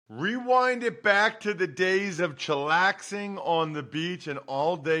Rewind it back to the days of chillaxing on the beach and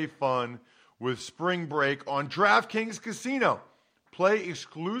all-day fun with Spring Break on DraftKings Casino. Play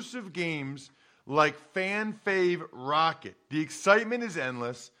exclusive games like Fan Fave Rocket. The excitement is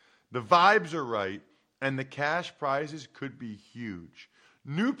endless, the vibes are right, and the cash prizes could be huge.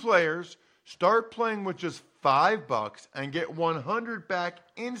 New players start playing with just $5 and get $100 back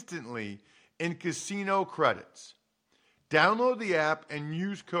instantly in casino credits. Download the app and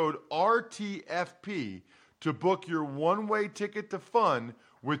use code RTFP to book your one-way ticket to fun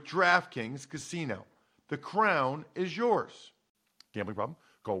with DraftKings Casino. The crown is yours. Gambling problem?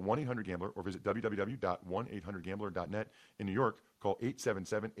 Call 1-800-GAMBLER or visit www.1800gambler.net. In New York, call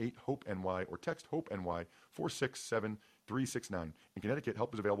 877-8-HOPE-NY or text HOPE-NY 467-369. In Connecticut,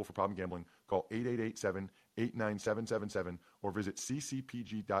 help is available for problem gambling. Call 888-7-897-7777 or visit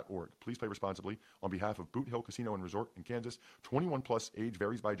ccpg.org. Please play responsibly. On behalf of Boot Hill Casino and Resort in Kansas, 21 plus, age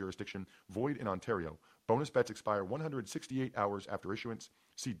varies by jurisdiction, void in Ontario. Bonus bets expire 168 hours after issuance.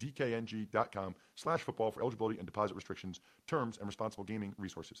 See dkng.com/football for eligibility and deposit restrictions, terms, and responsible gaming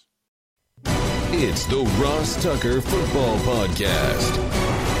resources. It's the Ross Tucker Football Podcast.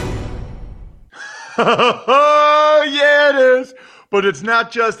 Yeah, it is. But it's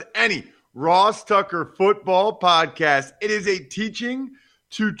not just any Ross Tucker Football Podcast. It is a teaching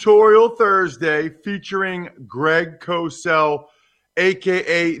tutorial Thursday featuring Greg Cosell,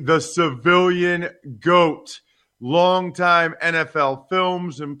 a.k.a. the Civilian GOAT, longtime NFL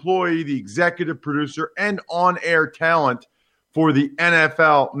Films employee, the executive producer, and on-air talent for the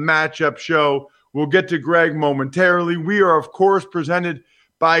NFL Matchup Show. We'll get to Greg momentarily. We are, of course, presented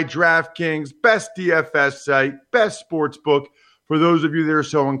by DraftKings, best DFS site, best sports book for those of you that are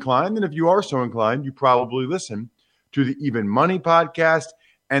so inclined. And if you are so inclined, you probably listen to the Even Money podcast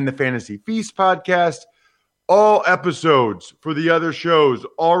and the Fantasy Feast podcast. All episodes for the other shows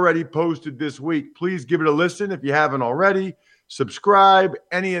already posted this week. Please give it a listen if you haven't already. Subscribe,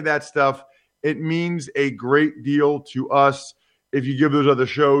 any of that stuff. It means a great deal to us if you give those other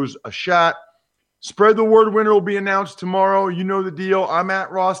shows a shot. Spread the word. Winner will be announced tomorrow. You know the deal. I'm at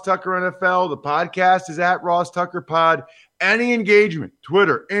Ross Tucker NFL. The podcast is at Ross Tucker Pod. Any engagement,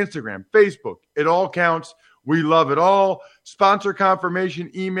 Twitter, Instagram, Facebook, it all counts. We love it all. Sponsor confirmation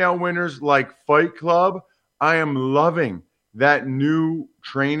email winners like Fight Club. I am loving that new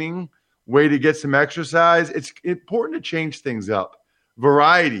training way to get some exercise. It's important to change things up.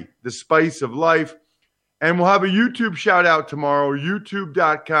 Variety, the spice of life. And we'll have a YouTube shout out tomorrow,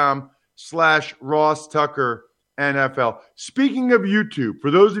 youtube.com/Ross Tucker NFL. Speaking of YouTube,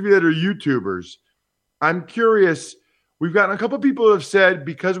 for those of you that are YouTubers, I'm curious. We've gotten a couple of people who have said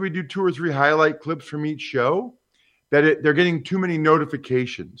because we do 2 or 3 highlight clips from each show that they're getting too many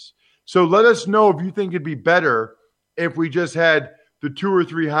notifications. So let us know if you think it'd be better if we just had the 2 or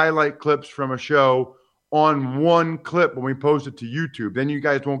 3 highlight clips from a show on one clip when we post it to YouTube. Then you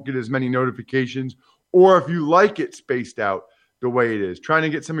guys won't get as many notifications. Or if you like it spaced out the way it is. Trying to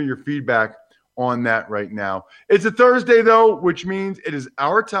get some of your feedback on that right now. It's a Thursday, though, which means it is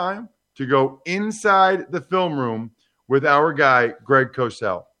our time to go inside the film room with our guy, Greg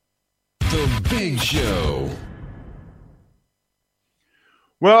Cosell. The Big Show.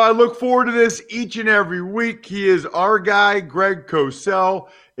 Well, I look forward to this each and every week. He is our guy, Greg Cosell,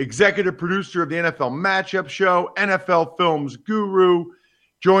 executive producer of the NFL Matchup Show, NFL Films guru,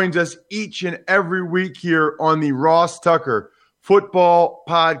 joins us each and every week here on the Ross Tucker Football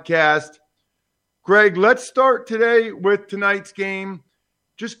Podcast. Greg, let's start today with tonight's game.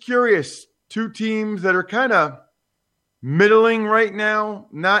 Just curious, 2 teams that are kind of middling right now,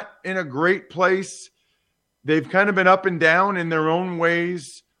 not in a great place. They've kind of been up and down in their own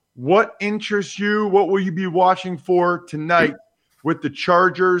ways. What interests you? What will you be watching for tonight with the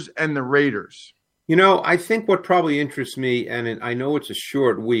Chargers and the Raiders? You know, I think what probably interests me, and I know it's a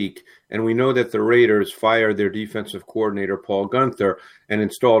short week, and we know that the Raiders fired their defensive coordinator, Paul Guenther, and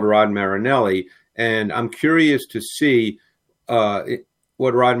installed Rod Marinelli. And I'm curious to see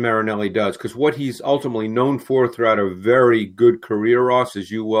what Rod Marinelli does, because what he's ultimately known for throughout a very good career, Ross,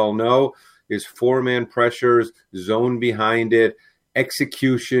 as you well know, is 4-man pressures, zone behind it,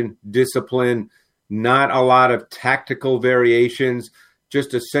 execution, discipline, not a lot of tactical variations,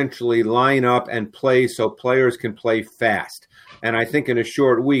 just essentially line up and play so players can play fast. And I think in a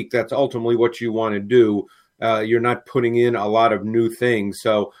short week, that's ultimately what you want to do. You're not putting in a lot of new things.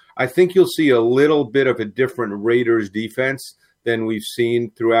 So I think you'll see a little bit of a different Raiders defense than we've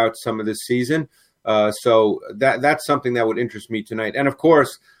seen throughout some of the season. So that's something that would interest me tonight. And, of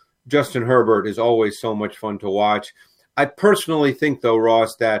course, Justin Herbert is always so much fun to watch. I personally think, though,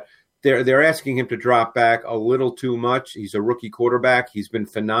 Ross, that they're asking him to drop back a little too much. He's a rookie quarterback. He's been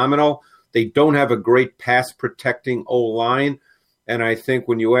phenomenal. They don't have a great pass protecting O-line. And I think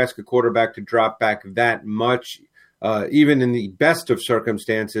when you ask a quarterback to drop back that much, even in the best of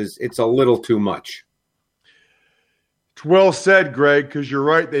circumstances, it's a little too much. It's well said, Greg, because you're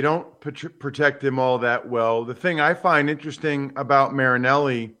right. They don't protect him all that well. The thing I find interesting about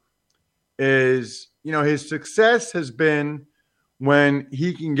Marinelli is, his success has been when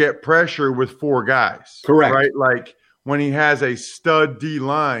he can get pressure with four guys. Correct. Right? Like when he has a stud D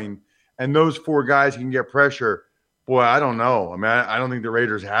line and those four guys can get pressure. Boy, I don't know. I mean, I don't think the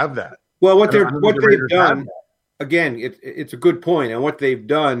Raiders have that. Well, what they've done, again, it's a good point. And what they've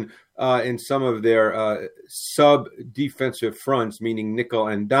done in some of their sub-defensive fronts, meaning nickel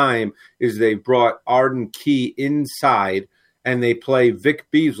and dime, is they've brought Arden Key inside, and they play Vic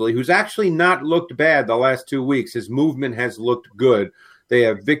Beasley, who's actually not looked bad the last 2 weeks. His movement has looked good. They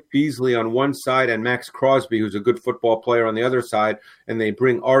have Vic Beasley on one side and Max Crosby, who's a good football player, on the other side, and they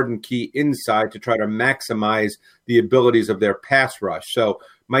bring Arden Key inside to try to maximize the abilities of their pass rush. So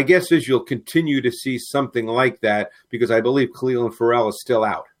my guess is you'll continue to see something like that because I believe Cleveland Farrell is still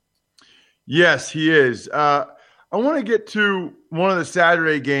out. Yes, he is. I want to get to one of the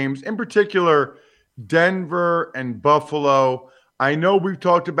Saturday games, in particular, Denver and Buffalo. I know we've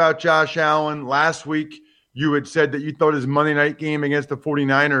talked about Josh Allen last week. You had said that you thought his Monday night game against the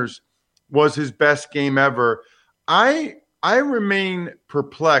 49ers was his best game ever. I remain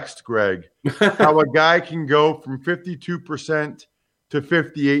perplexed, Greg, how a guy can go from 52% to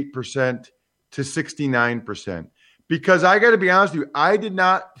 58% to 69%. Because I got to be honest with you, I did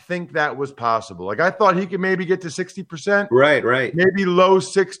not think that was possible. Like I thought he could maybe get to 60%. Right. Maybe low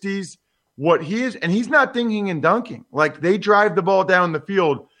 60s. What he is, and he's not dinking and dunking. Like they drive the ball down the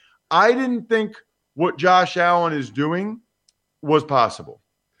field. I didn't think what Josh Allen is doing was possible.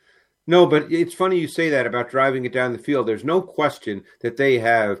 No, but it's funny you say that about driving it down the field. There's no question that they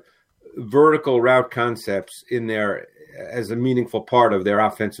have vertical route concepts in there as a meaningful part of their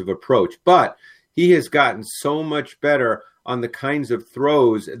offensive approach. But he has gotten so much better on the kinds of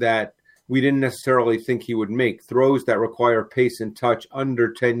throws that we didn't necessarily think he would make, throws that require pace and touch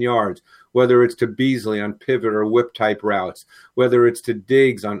under 10 yards, whether it's to Beasley on pivot or whip type routes, whether it's to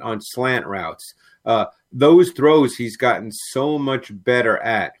Diggs on slant routes. Those throws he's gotten so much better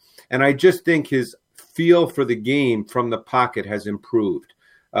at. And I just think his feel for the game from the pocket has improved.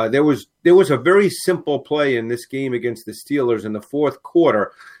 There was a very simple play in this game against the Steelers in the fourth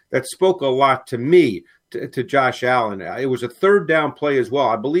quarter that spoke a lot to me, to Josh Allen. It was a third down play as well.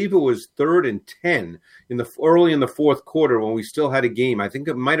 I believe it was 3rd and 10 early in the fourth quarter when we still had a game. I think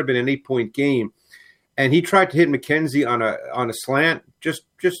it might have been an 8-point game. And he tried to hit McKenzie on a slant, just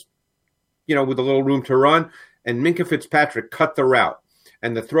with a little room to run, and Minkah Fitzpatrick cut the route,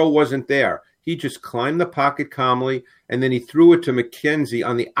 and the throw wasn't there. He just climbed the pocket calmly, and then he threw it to McKenzie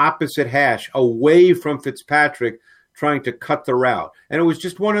on the opposite hash, away from Fitzpatrick, trying to cut the route. And it was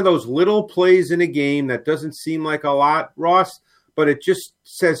just one of those little plays in a game that doesn't seem like a lot, Ross, but it just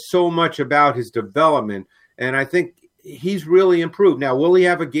says so much about his development, and I think he's really improved. Now, will he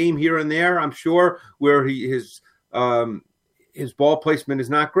have a game here and there, I'm sure, where his ball placement is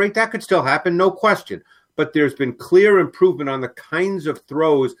not great? That could still happen, no question. But there's been clear improvement on the kinds of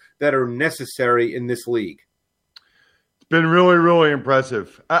throws that are necessary in this league. It's been really, really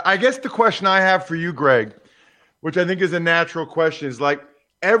impressive. I guess the question I have for you, Greg, which I think is a natural question, is like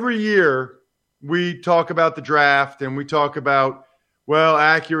every year we talk about the draft and we talk about,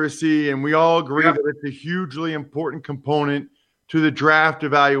 accuracy, and we all agree that it's a hugely important component to the draft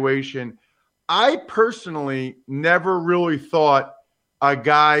evaluation. I personally never really thought a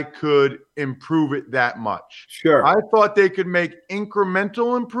guy could improve it that much. Sure. I thought they could make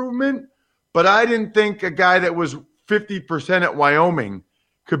incremental improvement, but I didn't think a guy that was 50% at Wyoming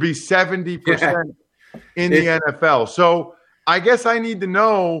could be 70% in the NFL. So I guess I need to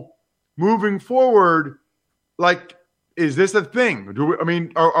know moving forward, like, is this a thing?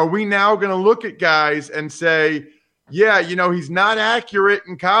 Are we now going to look at guys and say, he's not accurate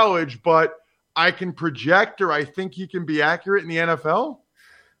in college, but I can project, or I think he can be accurate in the NFL?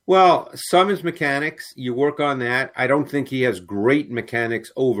 Well, some is mechanics. You work on that. I don't think he has great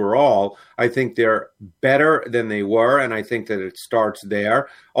mechanics overall. I think they're better than they were, and I think that it starts there.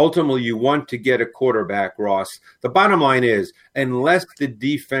 Ultimately, you want to get a quarterback, Ross. The bottom line is, unless the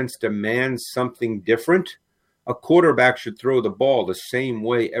defense demands something different, a quarterback should throw the ball the same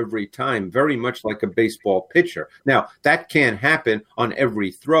way every time, very much like a baseball pitcher. Now, that can't happen on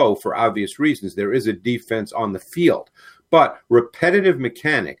every throw for obvious reasons. There is a defense on the field. But repetitive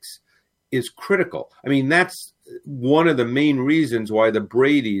mechanics is critical. I mean, that's one of the main reasons why the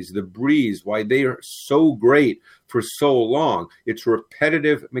Bradys, the Brees, why they are so great for so long. It's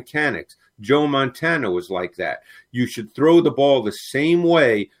repetitive mechanics. Joe Montana was like that. You should throw the ball the same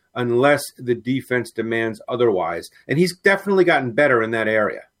way unless the defense demands otherwise. And he's definitely gotten better in that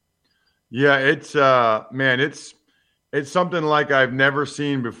area. Yeah, it's something like I've never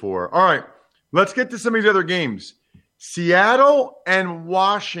seen before. All right, let's get to some of these other games. Seattle and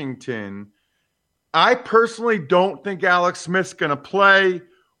Washington. I personally don't think Alex Smith's going to play.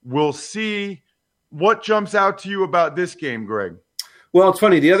 We'll see. What jumps out to you about this game, Greg? Well, it's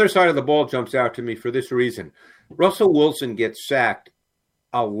funny. The other side of the ball jumps out to me for this reason. Russell Wilson gets sacked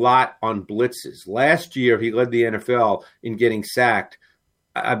a lot on blitzes. Last year, he led the NFL in getting sacked.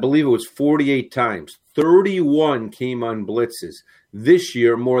 I believe it was 48 times. 31 came on blitzes. This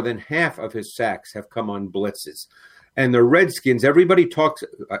year, more than half of his sacks have come on blitzes. And the Redskins, everybody talks,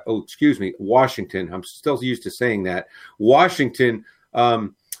 Washington. I'm still used to saying that. Washington,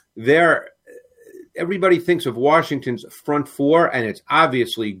 everybody thinks of Washington's front four, and it's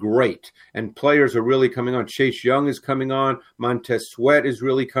obviously great. And players are really coming on. Chase Young is coming on. Montez Sweat is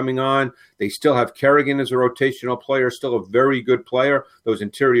really coming on. They still have Kerrigan as a rotational player, still a very good player. Those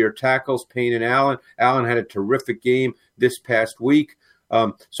interior tackles, Payne and Allen. Allen had a terrific game this past week.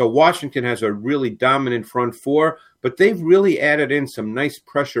 So Washington has a really dominant front four, but they've really added in some nice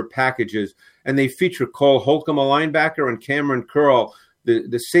pressure packages, and they feature Cole Holcomb, a linebacker, and Cameron Curl,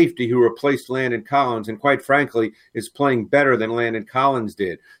 the safety who replaced Landon Collins, and quite frankly is playing better than Landon Collins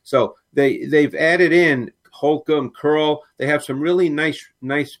did. So they've added in Holcomb, Curl. They have some really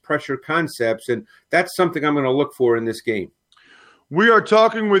nice pressure concepts, and that's something I'm going to look for in this game. We are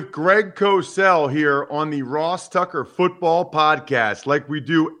talking with Greg Cosell here on the Ross Tucker Football Podcast, like we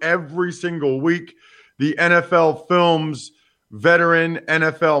do every single week. The NFL Films veteran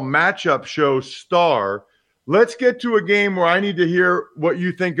NFL matchup show star. Let's get to a game where I need to hear what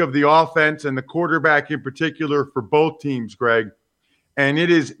you think of the offense and the quarterback in particular for both teams, Greg. And it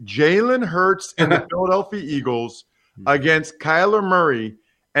is Jalen Hurts and the Philadelphia Eagles against Kyler Murray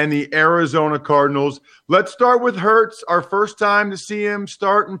and the Arizona Cardinals. Let's start with Hurts, our first time to see him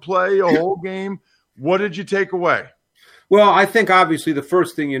start and play a whole game. What did you take away? Well, I think obviously the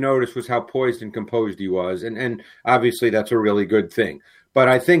first thing you noticed was how poised and composed he was, and obviously that's a really good thing. But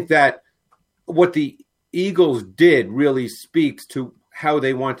I think that what the Eagles did really speaks to how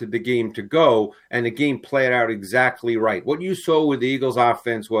they wanted the game to go, and the game played out exactly right. What you saw with the Eagles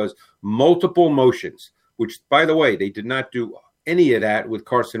offense was multiple motions, which, by the way, they did not do any of that with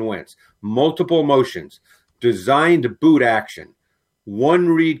Carson Wentz. Multiple motions, designed boot action, one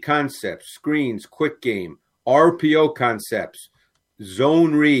read concepts, screens, quick game, RPO concepts,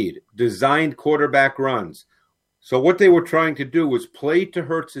 zone read, designed quarterback runs. So what they were trying to do was play to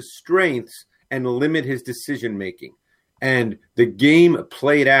Hurts' strengths and limit his decision making. And the game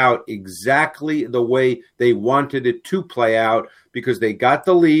played out exactly the way they wanted it to play out because they got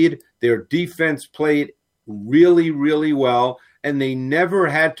the lead. Their defense played really, really well, and they never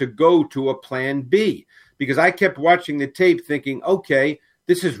had to go to a plan B because I kept watching the tape thinking, okay,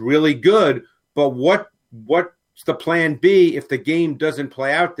 this is really good, but what's the plan B if the game doesn't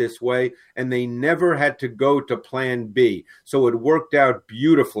play out this way? And they never had to go to plan B. So it worked out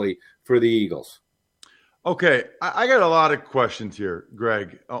beautifully for the Eagles. Okay, I got a lot of questions here,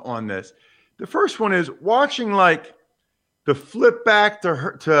 Greg, on this. The first one is watching like the flip back to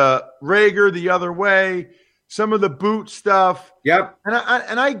Rager the other way, some of the boot stuff. Yep.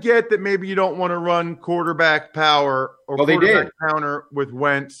 And I get that maybe you don't want to run quarterback power or quarterback counter with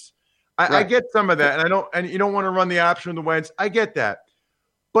Wentz. I get some of that, and you don't want to run the option of the Wentz. I get that.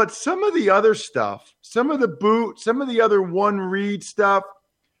 But some of the other stuff, some of the boot, some of the other one read stuff,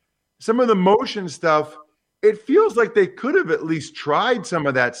 some of the motion stuff, it feels like they could have at least tried some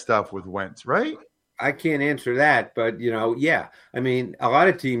of that stuff with Wentz, right? I can't answer that, but, yeah. I mean, a lot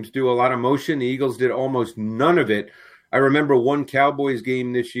of teams do a lot of motion. The Eagles did almost none of it. I remember one Cowboys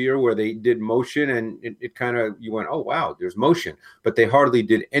game this year where they did motion, and it kind of, you went, oh, wow, there's motion. But they hardly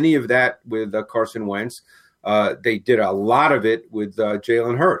did any of that with Carson Wentz. They did a lot of it with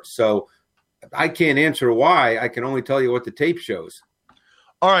Jalen Hurts. So I can't answer why. I can only tell you what the tape shows.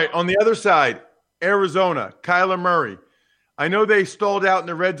 All right, on the other side, Arizona, Kyler Murray. I know they stalled out in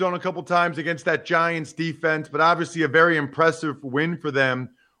the red zone a couple times against that Giants defense, but obviously a very impressive win for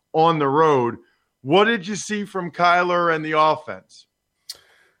them on the road. What did you see from Kyler and the offense?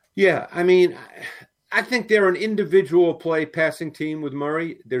 Yeah, I mean, I think they're an individual play passing team with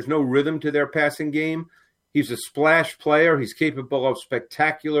Murray. There's no rhythm to their passing game. He's a splash player. He's capable of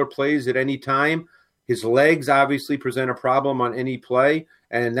spectacular plays at any time. His legs obviously present a problem on any play,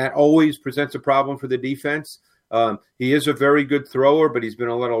 and that always presents a problem for the defense. He is a very good thrower, but he's been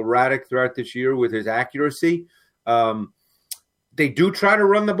a little erratic throughout this year with his accuracy. They do try to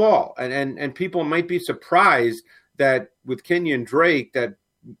run the ball, and people might be surprised that with Kenyon Drake that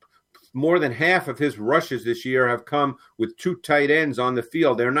more than half of his rushes this year have come with 2 tight ends on the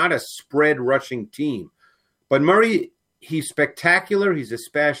field. They're not a spread rushing team. But Murray, he's spectacular. He's a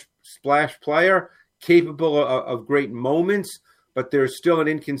splash player, capable of great moments, but there's still an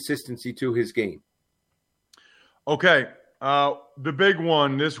inconsistency to his game. Okay, the big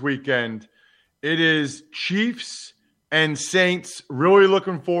one this weekend, it is Chiefs and Saints. Really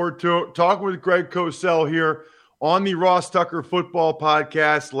looking forward to it. Talking with Greg Cosell here on the Ross Tucker Football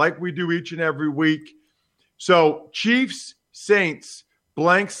Podcast, like we do each and every week. So, Chiefs, Saints,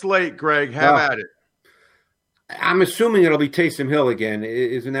 blank slate, Greg, have at it. I'm assuming it'll be Taysom Hill again.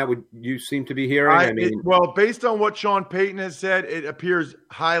 Isn't that what you seem to be hearing? Well, based on what Sean Payton has said, it appears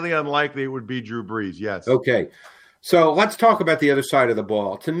highly unlikely it would be Drew Brees, yes. Okay, so let's talk about the other side of the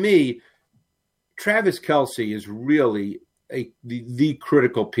ball. To me, Travis Kelce is really the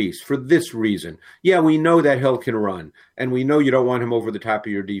critical piece for this reason. Yeah, we know that Hill can run, and we know you don't want him over the top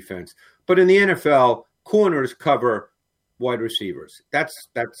of your defense. But in the NFL, corners cover wide receivers. That's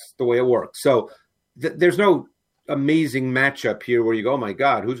the way it works. So there's no amazing matchup here where you go, oh, my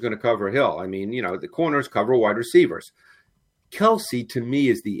God, who's going to cover Hill? I mean, the corners cover wide receivers. Kelce, to me,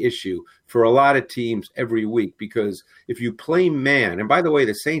 is the issue for a lot of teams every week because if you play man, and by the way,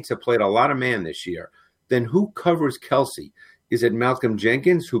 the Saints have played a lot of man this year, then who covers Kelce? Is it Malcolm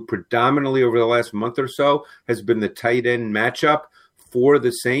Jenkins, who predominantly over the last month or so has been the tight end matchup for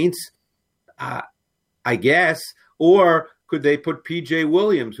the Saints? I guess. Or could they put P.J.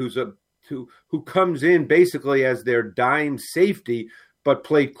 Williams, who comes in basically as their dime safety, but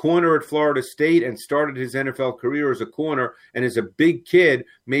played corner at Florida State and started his NFL career as a corner and is a big kid,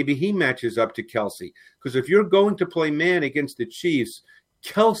 maybe he matches up to Kelce. Because if you're going to play man against the Chiefs,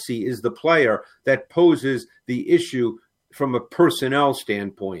 Kelce is the player that poses the issue from a personnel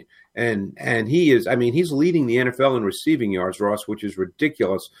standpoint. And he is, he's leading the NFL in receiving yards, Ross, which is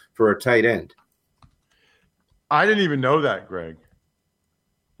ridiculous for a tight end. I didn't even know that, Greg.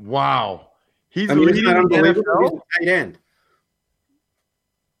 Wow. He's leading the NFL? He's a tight end.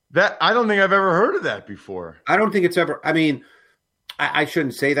 I don't think I've ever heard of that before. I don't think it's ever – I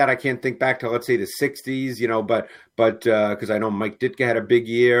shouldn't say that. I can't think back to, let's say, the 60s, but because I know Mike Ditka had a big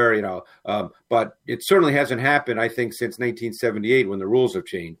year, but it certainly hasn't happened, I think, since 1978 when the rules have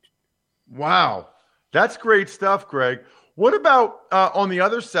changed. Wow. That's great stuff, Greg. What about on the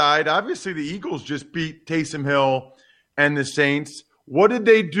other side? Obviously, the Eagles just beat Taysom Hill and the Saints. What did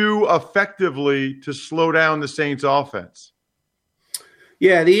they do effectively to slow down the Saints' offense?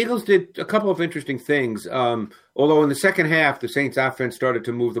 Yeah, the Eagles did a couple of interesting things. Although in the second half, the Saints offense started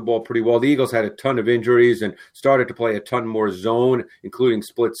to move the ball pretty well. The Eagles had a ton of injuries and started to play a ton more zone, including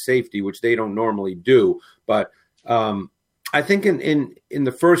split safety, which they don't normally do. But I think in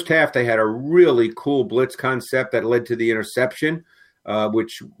the first half, they had a really cool blitz concept that led to the interception,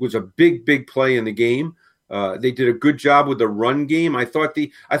 which was a big, big play in the game. They did a good job with the run game. I thought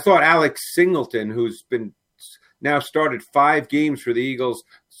Alex Singleton, who's been now started 5 games for the Eagles,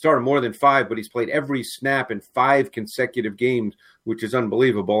 started more than 5, but he's played every snap in 5 consecutive games, which is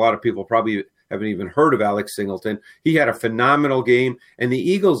unbelievable. A lot of people probably haven't even heard of Alex Singleton. He had a phenomenal game, and the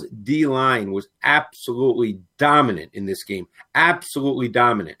Eagles' D-line was absolutely dominant in this game, absolutely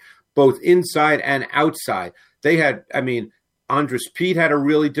dominant, both inside and outside. They had, Andres Pete had a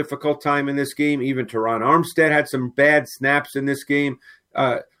really difficult time in this game. Even Teron Armstead had some bad snaps in this game.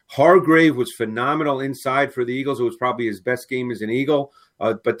 Hargrave was phenomenal inside for the Eagles. It was probably his best game as an Eagle,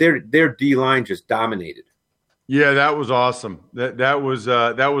 but their D-line just dominated. Yeah, that was awesome. That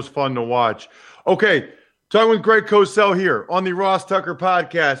was fun to watch. Okay, talking with Greg Cosell here on the Ross Tucker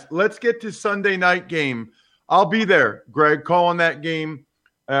Podcast. Let's get to Sunday night game. I'll be there, Greg, calling that game.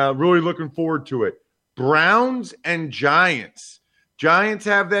 Really looking forward to it. Browns and Giants. Giants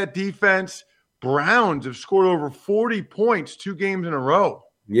have that defense. Browns have scored over 40 points 2 games in a row.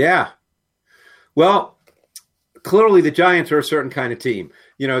 Yeah. Well, clearly the Giants are a certain kind of team.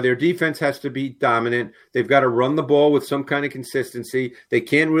 Their defense has to be dominant. They've got to run the ball with some kind of consistency. They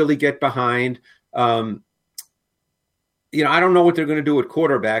can't really get behind. I don't know what they're going to do at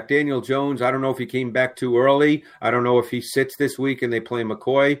quarterback. Daniel Jones, I don't know if he came back too early. I don't know if he sits this week and they play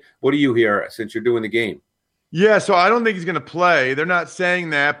McCoy. What do you hear since you're doing the game? Yeah, so I don't think he's going to play. They're not saying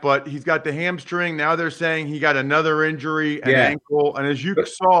that, but he's got the hamstring. Now they're saying he got another injury, an ankle. And as you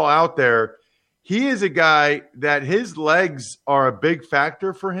saw out there, he is a guy that his legs are a big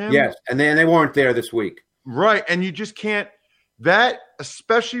factor for him. Yes, and they weren't there this week. Right, and you just can't that,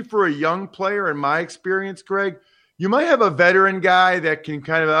 especially for a young player, in my experience, Greg, you might have a veteran guy that can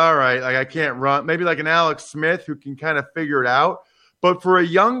kind of, all right, like I can't run, maybe like an Alex Smith who can kind of figure it out. But for a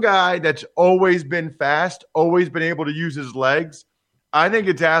young guy that's always been fast, always been able to use his legs, I think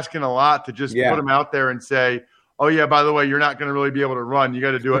it's asking a lot to just put him out there and say, oh, yeah, by the way, you're not going to really be able to run. You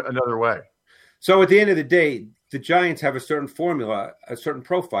got to do it another way. So at the end of the day, the Giants have a certain formula, a certain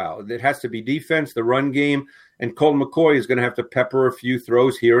profile. It has to be defense, the run game, and Colt McCoy is going to have to pepper a few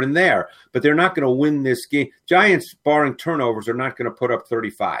throws here and there. But they're not going to win this game. Giants, barring turnovers, are not going to put up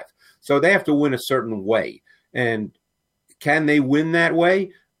 35. So they have to win a certain way. And can they win that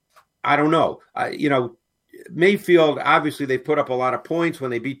way? I don't know. Mayfield, obviously, they put up a lot of points when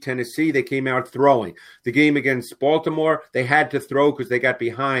they beat Tennessee. They came out throwing. The game against Baltimore, they had to throw because they got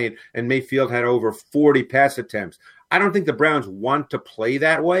behind, and Mayfield had over 40 pass attempts. I don't think the Browns want to play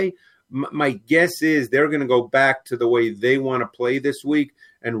that way. My guess is they're going to go back to the way they want to play this week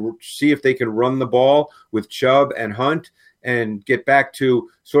and see if they can run the ball with Chubb and Hunt and get back to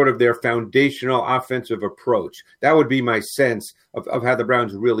sort of their foundational offensive approach. That would be my sense of how the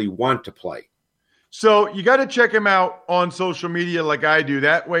Browns really want to play. So you got to check him out on social media like I do.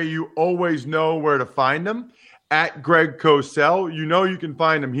 That way you always know where to find him. At Greg Cosell. You know you can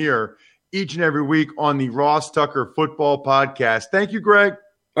find him here each and every week on the Ross Tucker Football Podcast. Thank you, Greg.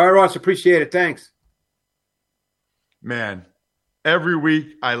 All right, Ross. Appreciate it. Thanks. Man, every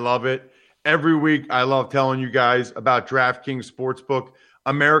week I love it. Every week I love telling you guys about DraftKings Sportsbook,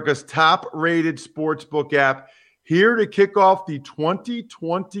 America's top-rated sportsbook app, here to kick off the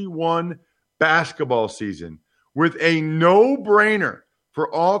 2021 basketball season with a no-brainer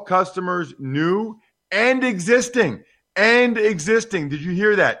for all customers, new and existing. Did you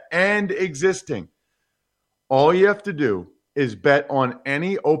hear that? And existing. All you have to do is bet on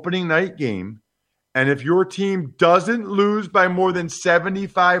any opening night game, and if your team doesn't lose by more than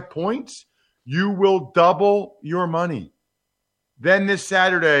 75 points, you will double your money. Then this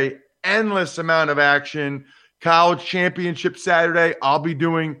Saturday, endless amount of action. College Championship Saturday, I'll be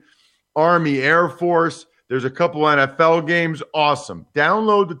doing Army, Air Force. There's a couple NFL games. Awesome.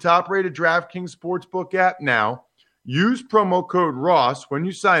 Download the top-rated DraftKings Sportsbook app now. Use promo code Ross when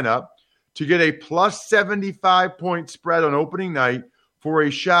you sign up to get a plus 75-point spread on opening night for a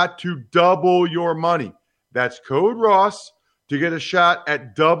shot to double your money. That's code Ross to get a shot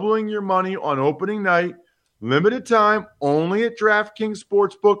at doubling your money on opening night. Limited time, only at DraftKings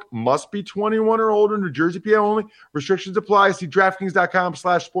Sportsbook. Must be 21 or older. New Jersey, PA only. Restrictions apply. See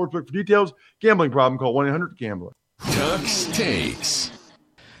DraftKings.com/sportsbook for details. Gambling problem? Call 1-800-GAMBLER. Tux Takes.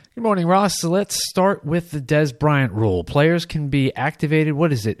 Good morning, Ross. So let's start with the Dez Bryant rule. Players can be activated,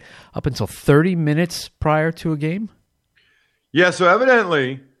 what is it, up until 30 minutes prior to a game? Yeah, so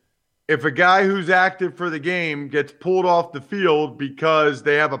evidently, if a guy who's active for the game gets pulled off the field because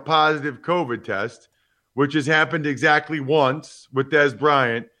they have a positive COVID test, which has happened exactly once with Dez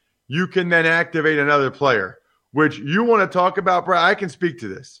Bryant, you can then activate another player, which you want to talk about, Brian. I can speak to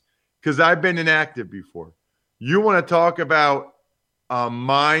this because I've been inactive before. You want to talk about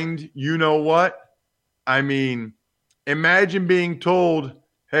mind, you know what? I mean, imagine being told,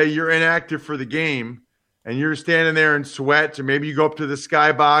 hey, you're inactive for the game, and you're standing there in sweats, or maybe you go up to the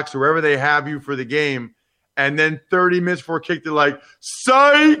skybox or wherever they have you for the game, and then 30 minutes before kick, they're like,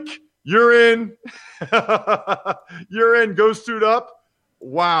 psych! You're in. You're in. Go suit up.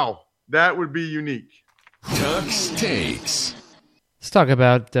 Wow. That would be unique. Tux Takes. Let's talk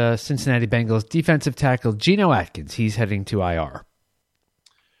about Cincinnati Bengals defensive tackle Geno Atkins. He's heading to IR.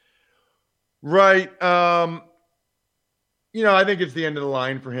 Right. I think it's the end of the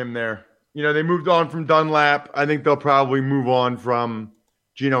line for him there. They moved on from Dunlap. I think they'll probably move on from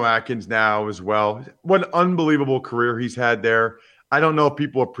Geno Atkins now as well. What an unbelievable career he's had there. I don't know if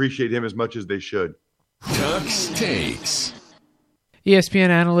people appreciate him as much as they should. Tux Takes. ESPN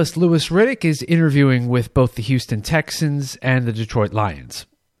analyst Louis Riddick is interviewing with both the Houston Texans and the Detroit Lions.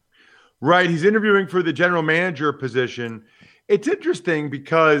 Right. He's interviewing for the general manager position. It's interesting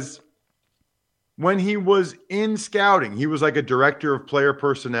because when he was in scouting, he was like a director of player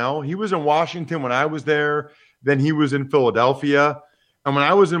personnel. He was in Washington when I was there. Then he was in Philadelphia. And when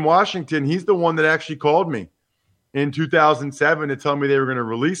I was in Washington, he's the one that actually called me in 2007 to tell me they were going to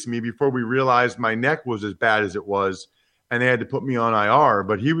release me before we realized my neck was as bad as it was and they had to put me on IR.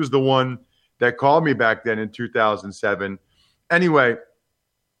 But he was the one that called me back then in 2007. Anyway,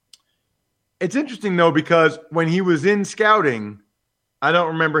 it's interesting, though, because when he was in scouting, I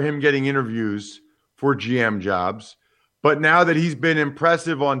don't remember him getting interviews for GM jobs. But now that he's been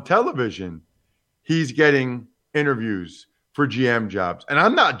impressive on television, he's getting interviews for GM jobs. And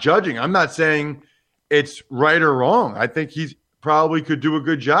I'm not judging. I'm not saying it's right or wrong. I think he's probably could do a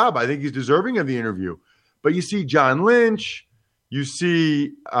good job. I think he's deserving of the interview. But you see John Lynch, you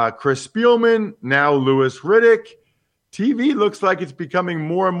see Chris Spielman, now Louis Riddick. TV looks like it's becoming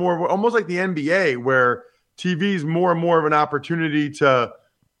more and more, almost like the NBA, where TV is more and more of an opportunity to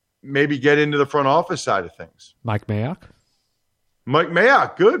maybe get into the front office side of things. Mike Mayock? Mike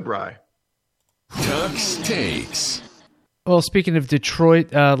Mayock, good, Bri. Tux Takes. Well, speaking of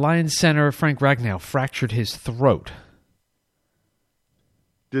Detroit, Lions center Frank Ragnow fractured his throat.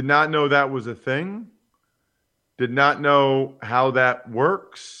 Did not know that was a thing. Did not know how that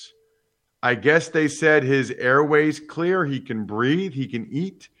works. I guess they said his airway's clear. He can breathe. He can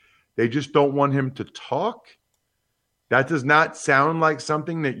eat. They just don't want him to talk. That does not sound like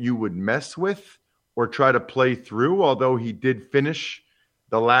something that you would mess with or try to play through, although he did finish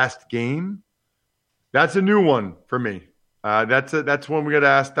the last game. That's a new one for me. That's one we got to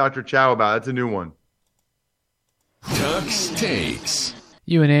ask Dr. Chow about. That's a new one. Tux Takes.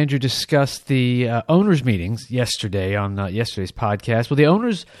 You and Andrew discussed the owners' meetings yesterday on yesterday's podcast. Well, the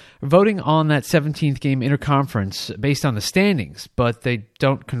owners are voting on that 17th game interconference based on the standings, but they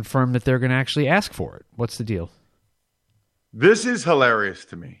don't confirm that they're going to actually ask for it. What's the deal? This is hilarious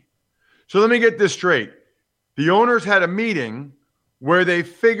to me. So let me get this straight. The owners had a meeting where they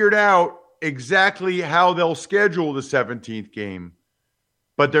figured out exactly how they'll schedule the 17th game,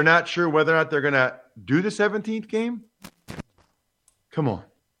 but they're not sure whether or not they're going to do the 17th game? Come on.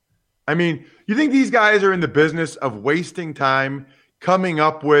 I mean, you think these guys are in the business of wasting time coming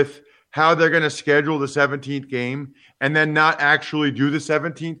up with how they're going to schedule the 17th game and then not actually do the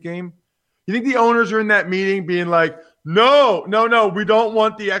 17th game? You think the owners are in that meeting being like, no, we don't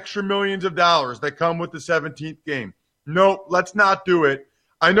want the extra millions of dollars that come with the 17th game. No, let's not do it.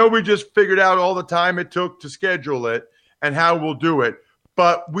 I know we just figured out all the time it took to schedule it and how we'll do it,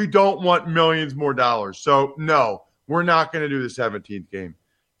 but we don't want millions more dollars. So, no, we're not going to do the 17th game.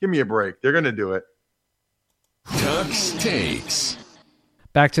 Give me a break. They're going to do it. Tux Takes.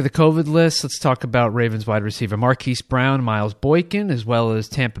 Back to the COVID list. Let's talk about Ravens wide receiver Marquise Brown, Miles Boykin, as well as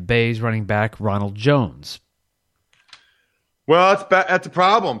Tampa Bay's running back Ronald Jones. Well, that's a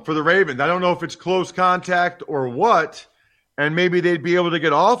problem for the Ravens. I don't know if it's close contact or what, and maybe they'd be able to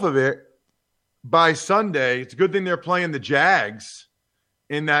get off of it by Sunday. It's a good thing they're playing the Jags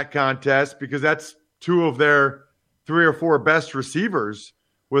in that contest because that's two of their 3 or 4 best receivers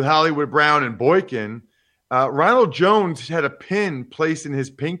with Hollywood Brown and Boykin. Ronald Jones had a pin placed in his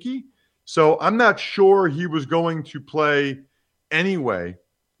pinky, so I'm not sure he was going to play anyway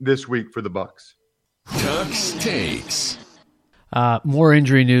this week for the Bucs. Tux Takes. More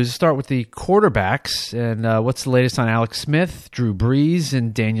injury news. Start with the quarterbacks, and what's the latest on Alex Smith, Drew Brees,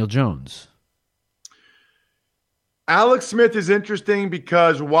 and Daniel Jones? Alex Smith is interesting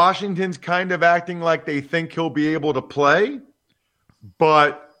because Washington's kind of acting like they think he'll be able to play,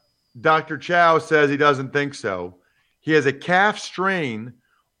 but Dr. Chow says he doesn't think so. He has a calf strain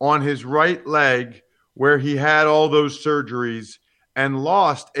on his right leg where he had all those surgeries and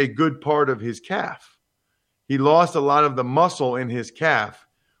lost a good part of his calf. He lost a lot of the muscle in his calf,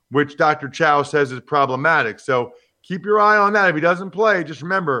 which Dr. Chow says is problematic. So keep your eye on that. If he doesn't play, just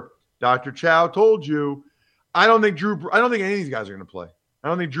remember, Dr. Chow told you, I don't think any of these guys are going to play. I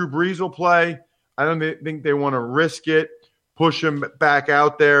don't think Drew Brees will play. I don't think they want to risk it, push him back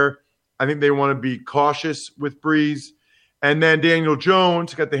out there. I think they want to be cautious with Brees. And then Daniel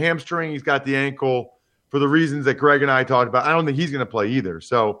Jones got the hamstring. He's got the ankle for the reasons that Greg and I talked about. I don't think he's going to play either.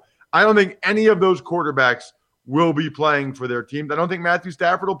 So I don't think any of those quarterbacks will be playing for their teams. I don't think Matthew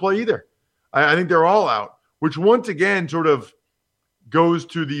Stafford will play either. I think they're all out, which once again sort of goes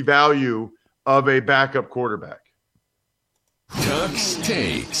to the value of a backup quarterback. Tux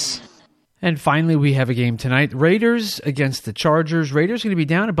Takes. And finally, we have a game tonight. Raiders against the Chargers. Raiders going to be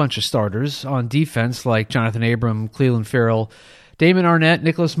down a bunch of starters on defense like Jonathan Abram, Cleveland Farrell, Damon Arnett,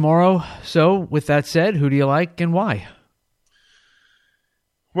 Nicholas Morrow. So with that said, who do you like and why?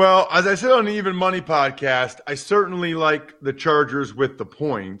 Well, as I said on the Even Money podcast, I certainly like the Chargers with the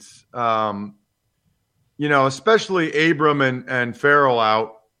points. Especially Abram and Farrell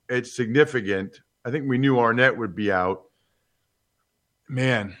out, it's significant. I think we knew Arnett would be out.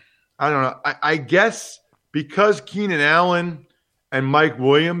 Man, I don't know. I guess because Keenan Allen and Mike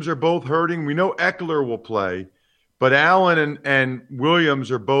Williams are both hurting, we know Eckler will play, but Allen and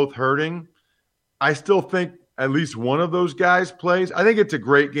Williams are both hurting. I still think at least one of those guys plays. I think it's a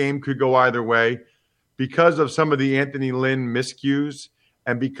great game, could go either way because of some of the Anthony Lynn miscues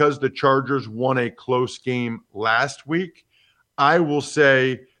and because the Chargers won a close game last week. I will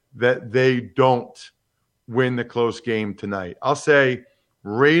say that they don't win the close game tonight. I'll say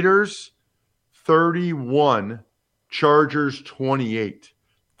Raiders 31, Chargers 28.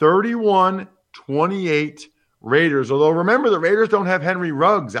 31-28 Raiders. Although remember, the Raiders don't have Henry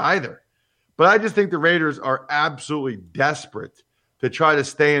Ruggs either. But I just think the Raiders are absolutely desperate to try to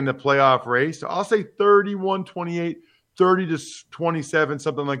stay in the playoff race. So I'll say 31-28, 30-27,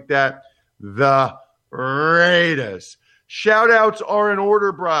 something like that. The Raiders. Shout-outs are in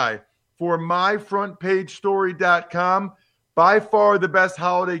order, Bri. For myfrontpagestory.com, by far the best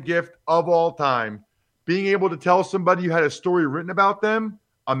holiday gift of all time. Being able to tell somebody you had a story written about them,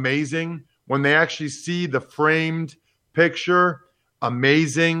 amazing. When they actually see the framed picture,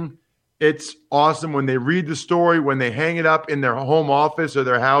 amazing. It's awesome. When they read the story, when they hang it up in their home office or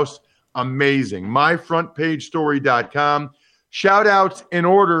their house, amazing. myfrontpagestory.com. Shout-outs in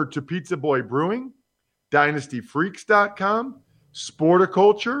order to Pizza Boy Brewing, DynastyFreaks.com,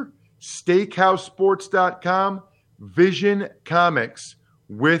 Sporticulture, SteakhouseSports.com, Vision Comics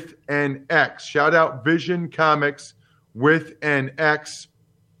with an X. Shout out Vision Comics with an X.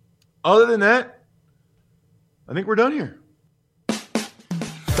 Other than that, I think we're done here.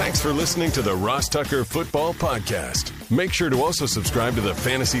 Thanks for listening to the Ross Tucker Football Podcast. Make sure to also subscribe to the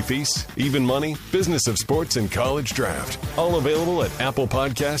Fantasy Feast, Even Money, Business of Sports, and College Draft. All available at Apple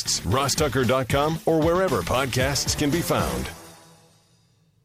Podcasts, rosstucker.com, or wherever podcasts can be found.